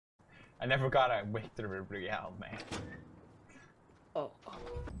I never got a victory royale, man. Oh.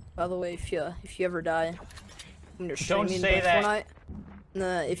 By the way, if you ever die when you're Don't streaming say that. Fortnite,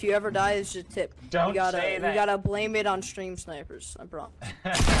 nah, if you ever die, it's just a tip. Don't say that. You gotta blame it on stream snipers. I promise.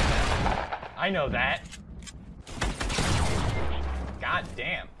 I know that. God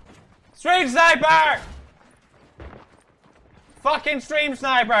damn. Stream sniper! Fucking stream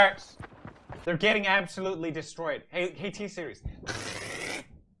snipers! They're getting absolutely destroyed. Hey, T-Series.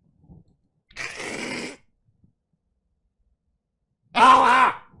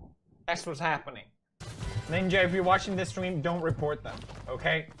 Ah! That's what's happening. Ninja, if you're watching this stream, don't report them,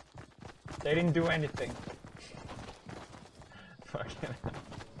 okay? They didn't do anything. Fucking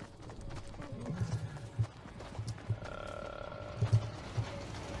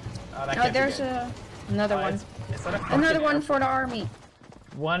Oh, there's another one. Another one for the army.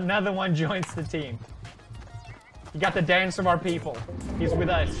 Another one joins the team. You got the dance of our people. He's with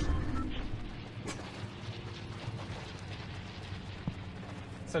us.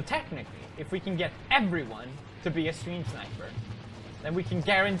 So technically, if we can get everyone to be a stream sniper, then we can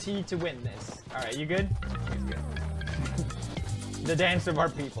guarantee to win this. Alright, you good? He's good. The dance of our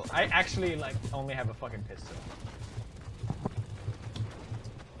people. I actually, like, only have a fucking pistol.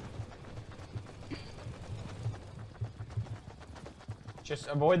 Just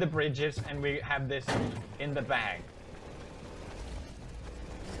avoid the bridges and we have this in the bag.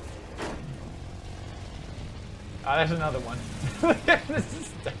 Oh, there's another one. This is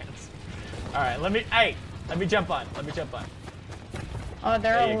dance. Alright, let me jump on. Let me jump on. Oh,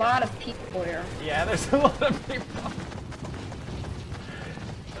 there are a lot of people here. Yeah, there's a lot of people.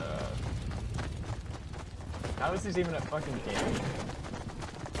 How is this even a fucking game?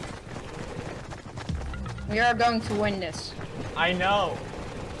 We are going to win this. I know.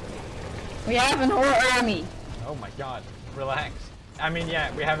 We have an whole army. Oh my god. Relax. I mean,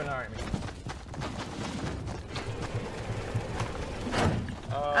 yeah, we have an army.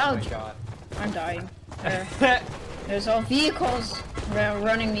 Oh my god. I'm dying. There's all vehicles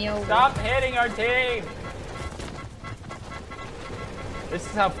running me over. Stop hitting our team! This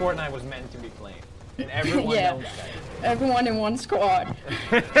is how Fortnite was meant to be played. And everyone knows that. Everyone in one squad.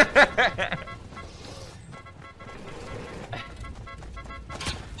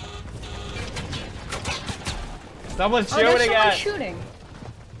 Someone's shooting at us! Someone shooting.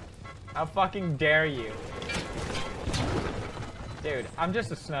 How fucking dare you? Dude, I'm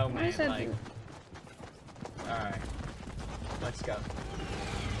just a snowman, like... Alright. Let's go.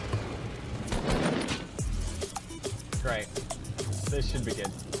 Great. This should be good.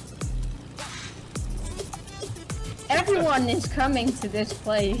 Everyone is coming to this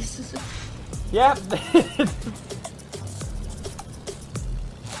place. Yep.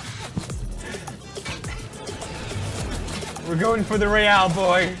 We're going for the Royale,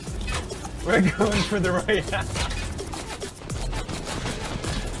 boys. We're going for the Royale.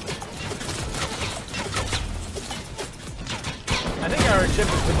 I think our ship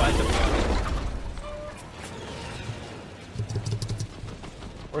is about to blow.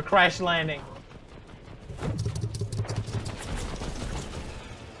 We're crash landing.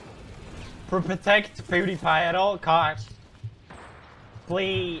 Protect PewDiePie at all costs.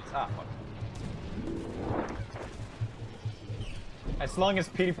 Please. Oh, fuck. As long as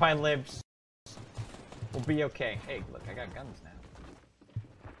PewDiePie lives, we'll be okay. Hey, look, I got guns now.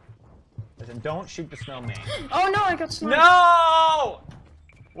 Listen, don't shoot the snowman. Oh no, I got sniped. No!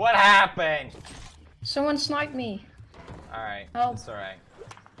 What happened? Someone sniped me. Alright, Help. it's alright.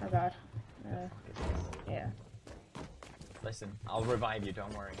 Oh god. Yeah. Listen, I'll revive you,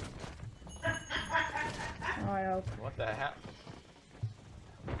 don't worry. Oh, I hope. What the hell?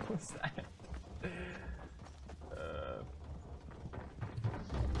 What's that?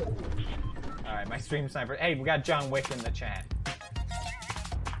 Alright, my stream sniper. Hey, we got John Wick in the chat.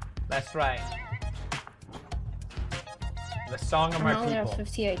 That's right. The song of my people. I only have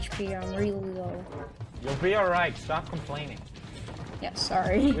 50 HP, I'm really low. You'll be alright, stop complaining. Yeah,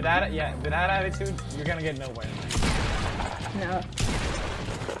 sorry. With that attitude, you're gonna get nowhere. No.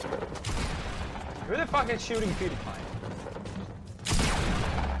 Who the fuck is shooting PewDiePie?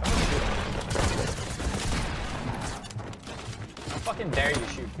 How fucking dare you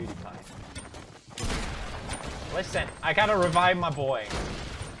shoot PewDiePie? Listen, I gotta revive my boy.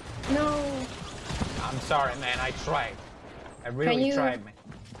 No. I'm sorry, man. I tried. I really tried, man.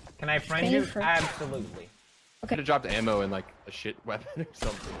 Can I friend you? Absolutely. I could have dropped ammo in like a shit weapon or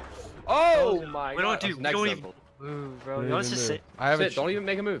something. Oh my god. We don't even move, bro. You want us to sit? Don't even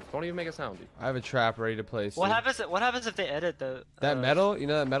make a move. Don't even make a sound, dude. I have a trap ready to place. What happens if they edit the that metal? You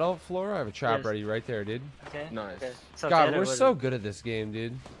know that metal floor? I have a trap ready right there, dude. Okay. Nice. Okay. God, we're so good at this game,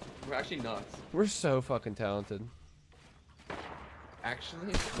 dude. We're actually nuts. We're so fucking talented.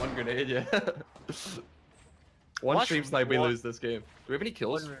 Actually, one grenade, yeah. One Watch stream snipe, we one- lose this game. Do we have any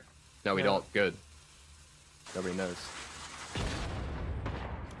kills? One- No, we No. don't. Good. Nobody knows.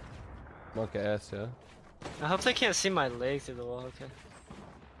 Monk ass, yeah. I hope they can't see my leg through the wall. Okay.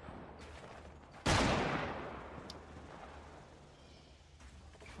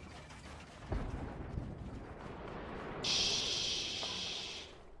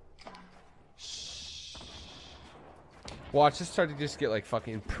 Watch, this start to just get like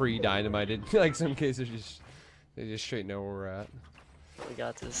fucking pre-dynamited. Like some cases, they just straight know where we're at. We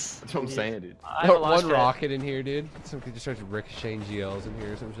got this. That's what I'm saying, dude. I have a launch One pad. rocket in here, dude. Some kid just starts ricocheting GLs in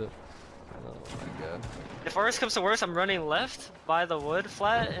here or some shit. Oh my god. If worst comes to worst, I'm running left by the wood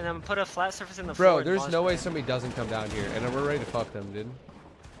flat, and I'm put a flat surface in the Bro, forward there's launch no way pad. somebody doesn't come down here, and we're ready to fuck them, dude.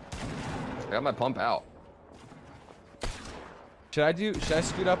 I got my pump out. Should I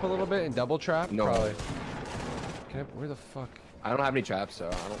scoot up a little bit and double trap? No. Probably. Where the fuck? I don't have any traps, so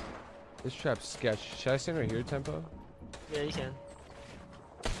I don't. This trap's sketch. Should I stand right here, Tempo? Yeah, you can.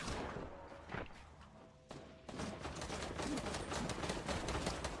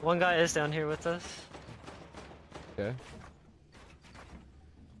 One guy is down here with us. Okay.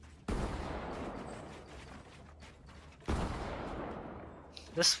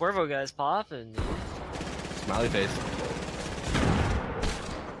 This Swervo guy's popping. Dude. Smiley face.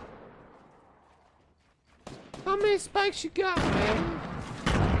 How many spikes you got, man?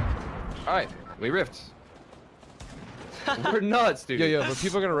 Alright, we riffed. We're nuts, dude. Yo, but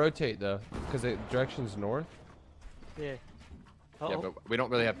people are gonna rotate though, because the direction's north. Yeah. Uh Yeah, oh. but we don't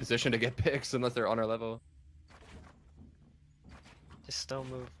really have position to get picks unless they're on our level. Just don't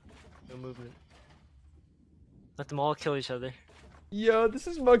move. No movement. Let them all kill each other. Yo, this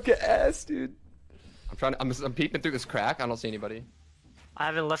is monkey ass, dude. I'm peeping through this crack. I don't see anybody. I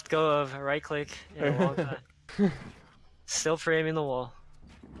haven't let go of right click in a long time. Still framing the wall.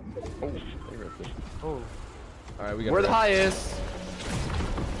 Oh, they riffed it. Oh. All right, we got. We're the highest.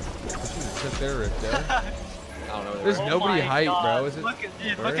 Set their rift there. I don't know. There's Oh nobody my height, God. bro. Is it? Look at,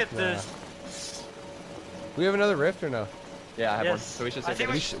 dude, Where? look at Nah. this. We have another rift or no? Yeah, I have one. Yes. So we should I say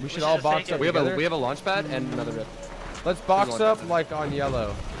think We should should all just box take up it. we have together? a launch pad and another rift. Let's box launch up pad. like on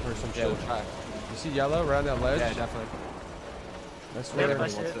yellow or some Yeah, shit. we'll try. You see yellow around that ledge? Yeah, definitely. That's Yeah, where. but I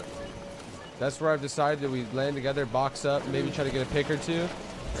Everybody see wants it. it. That's where I've decided that we land together, box up, maybe try to get a pick or two,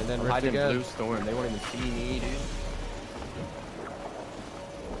 and then I'm rift hiding in again. blue storm. They won't even see me, dude.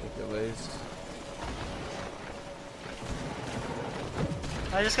 Take the lace.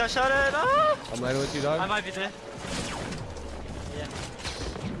 I just got shot at. Ah! I'm landing with you, dog. I might be dead. Yeah.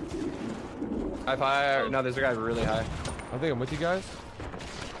 High fire. No, there's a guy really high. I think I'm with you guys.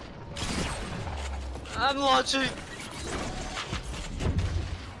 I'm launching.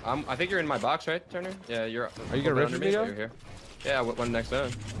 I think you're in my box, right, Turner? Yeah, you're. Are you gonna rift with me, You're though? here. Yeah, one next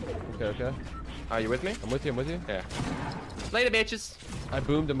zone. Okay. Are you with me? I'm with you. Yeah. Later, bitches. I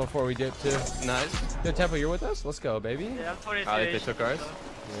boomed him before we dipped too. Nice. Yo, Tempo, you're with us? Let's go, baby. Yeah, I'm 23. They took ours.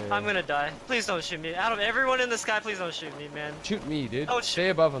 Yeah. I'm gonna die. Please don't shoot me. Out of everyone in the sky, please don't shoot me, man. Shoot me, dude. Oh, Stay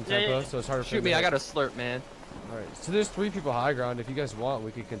above him, Yeah, Tempo, yeah. so it's harder for Shoot him me, to I hit. got a slurp, man. Alright, so there's 3 people high ground. If you guys want,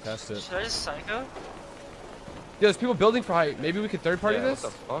 we could contest it. Should I just psycho? Yo, there's people building for height. Maybe we could third party Yeah, this?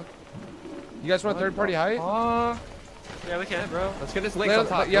 what the fuck? You guys want third party height? Yeah, we can, bro. Let's get this link on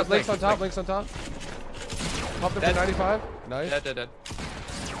top. Yeah, Those links on top, links on top. Popped up to Dead. 95. Nice. Dead.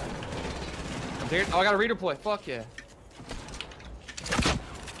 I'm here. Oh, I got a redeploy. Fuck yeah.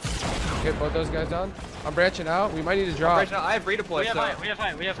 Get both those guys down. I'm branching out. We might need to I'm drop. branching out. I have redeploy. We have so height, we have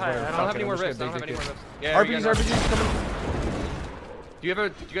height, we have height. Whatever. I I don't don't have any I'm more just rifts. I gonna don't have dig any more it. rifts. Yeah, we RPGs, got RPGs coming. Do you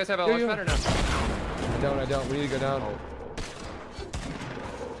guys have a Yeah, launch yeah. pad or no? I don't. We need to go down. Oh.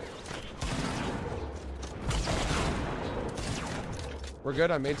 We're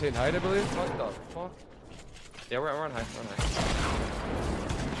good. I maintain height, I believe. What the fuck? Yeah, we're on high. We're on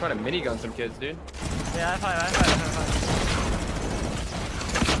high. I'm trying to minigun some kids, dude. Yeah, I have height, I have height, I have height.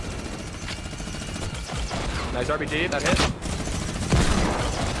 Nice RPG. That hit.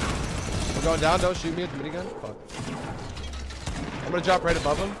 We're going down. Don't shoot me with the minigun. Fuck. I'm gonna drop right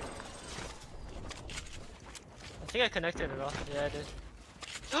above him. I think I connected it off. Yeah, I did.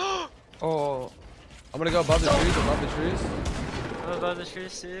 Oh. I'm gonna go above the trees. Above the trees. I'm above the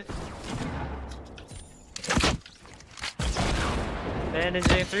trees, too.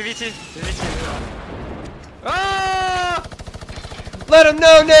 Bandaging. 3v2. 3v2. Ah! Let him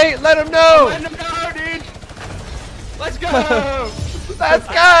know, Nate. Let him know. Let him go, dude. Let's go. Let's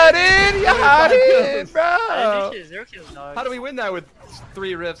go, dude. You got it, I bro. didn't do shit. 0 kills, dog. How do we win that with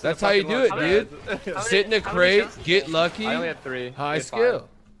 3 rifts? That's and a how you fucking do it, launch dude. pad? How Sit in a many crate, kills did you get get? lucky, I only had 3. high He had skill. 5.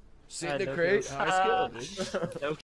 Sit in the no crate. kills. High skill, dude. No